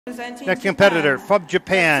Next competitor from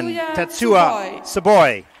Japan, Tetsuya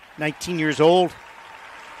Tsuboi, 19 years old,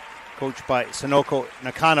 coached by Sonoko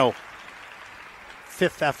Nakano.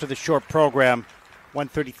 Fifth after the short program,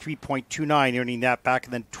 133.29, earning that back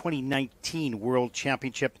in the 2019 World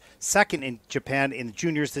Championship. Second in Japan in the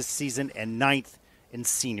juniors this season and ninth in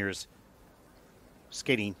seniors.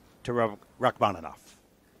 Skating to Rachmaninoff.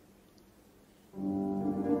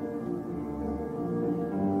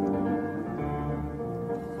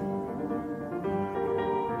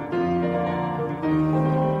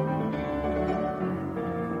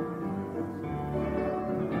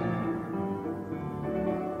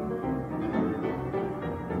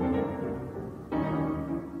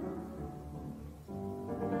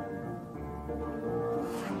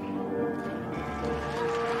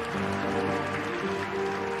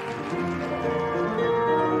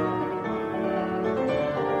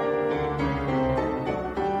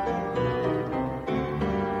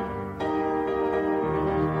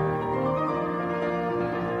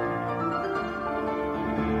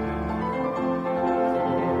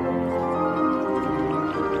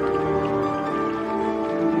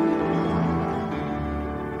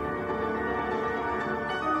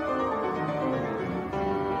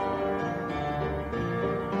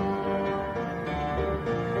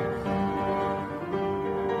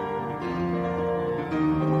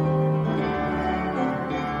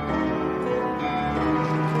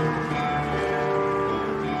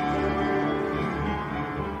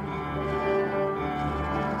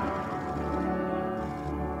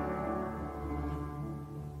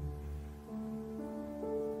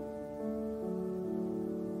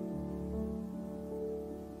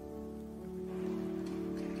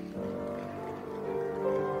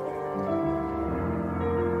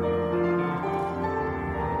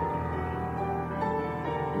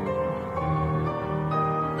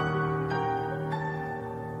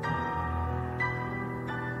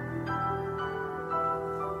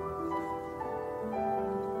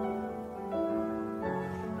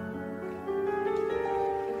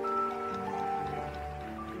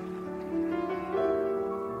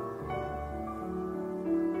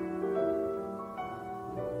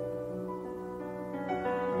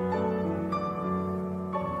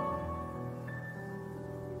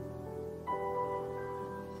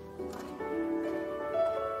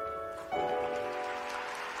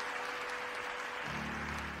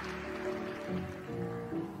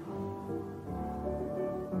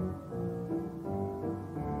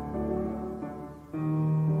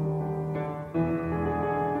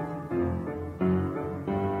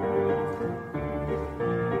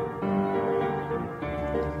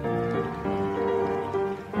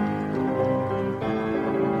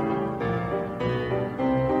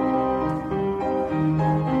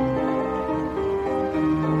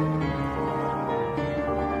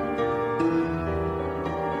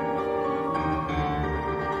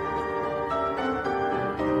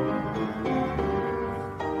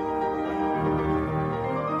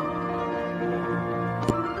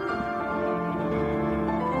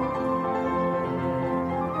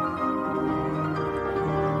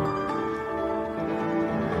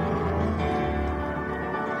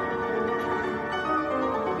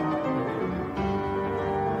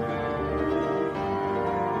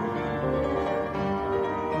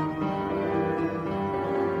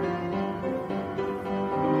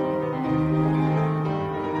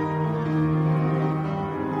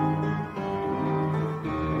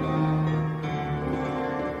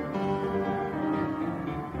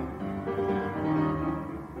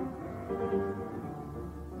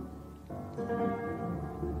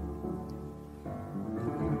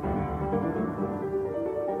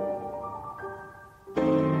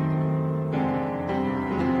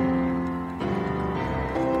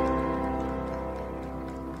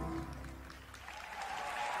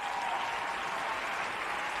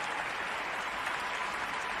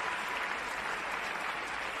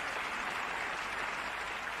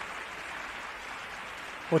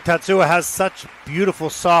 Well, Tetsuya has such beautiful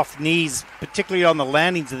soft knees, particularly on the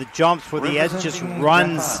landings of the jumps where the edge just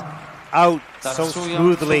runs out so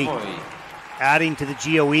smoothly, adding to the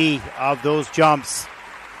GOE of those jumps.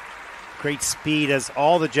 Great speed as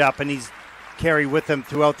all the Japanese carry with them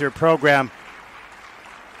throughout their program.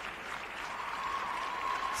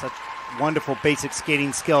 Such wonderful basic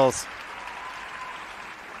skating skills.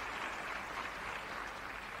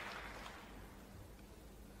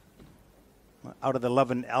 Out of the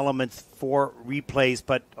 11 elements, 4 replays,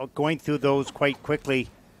 but going through those quite quickly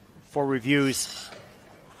for reviews.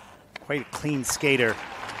 Quite a clean skater.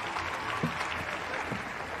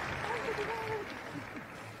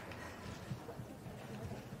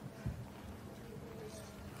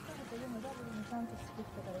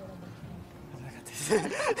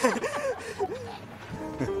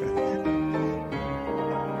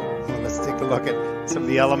 Let's take a look at some of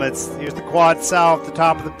the elements. Here's the quad sow at the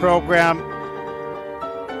top of the program.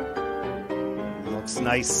 Looks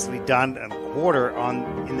nicely done. And a quarter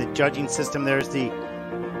in the judging system. There's the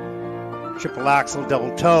triple axel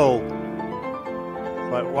double toe.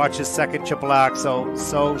 But watch his second triple axel.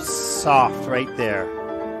 So soft right there.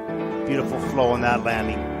 Beautiful flow in that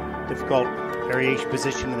landing. Difficult variation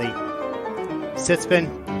position in the sit spin.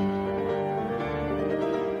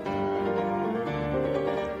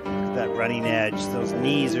 Running edge. Those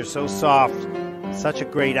knees are so soft. Such a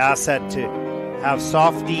great asset to have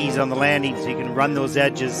soft knees on the landing so you can run those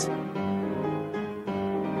edges.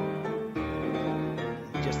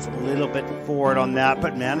 Just a little bit forward on that,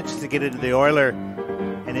 but manages to get into the Euler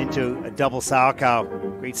and into a double Salchow.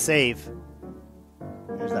 Great save.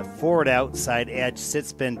 There's that forward outside edge sit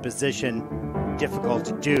spin position. Difficult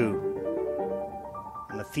to do.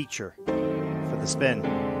 And the feature for the spin.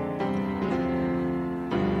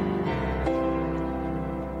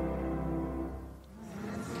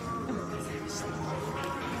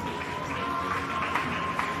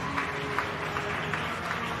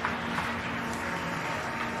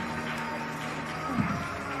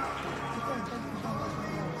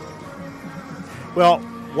 Well,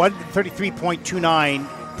 133.29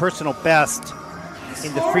 personal best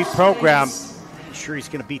in the free program. I'm sure he's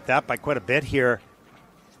going to beat that by quite a bit here.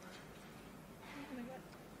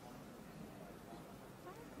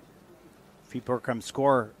 Free program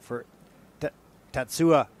score for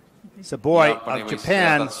Tsuboi of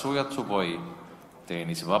Japan.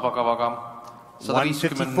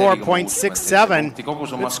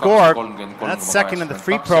 154.67. Good score. That's second in the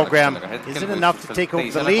free program. Isn't enough to take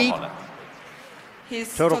over the lead.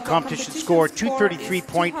 Total competition score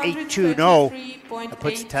 233.82. No, that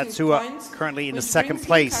puts Tsuboi currently in the second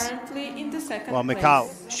place. While Mikhail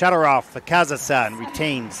Shadorov of Kazakhstan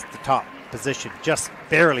retains the top position, just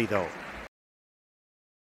barely though.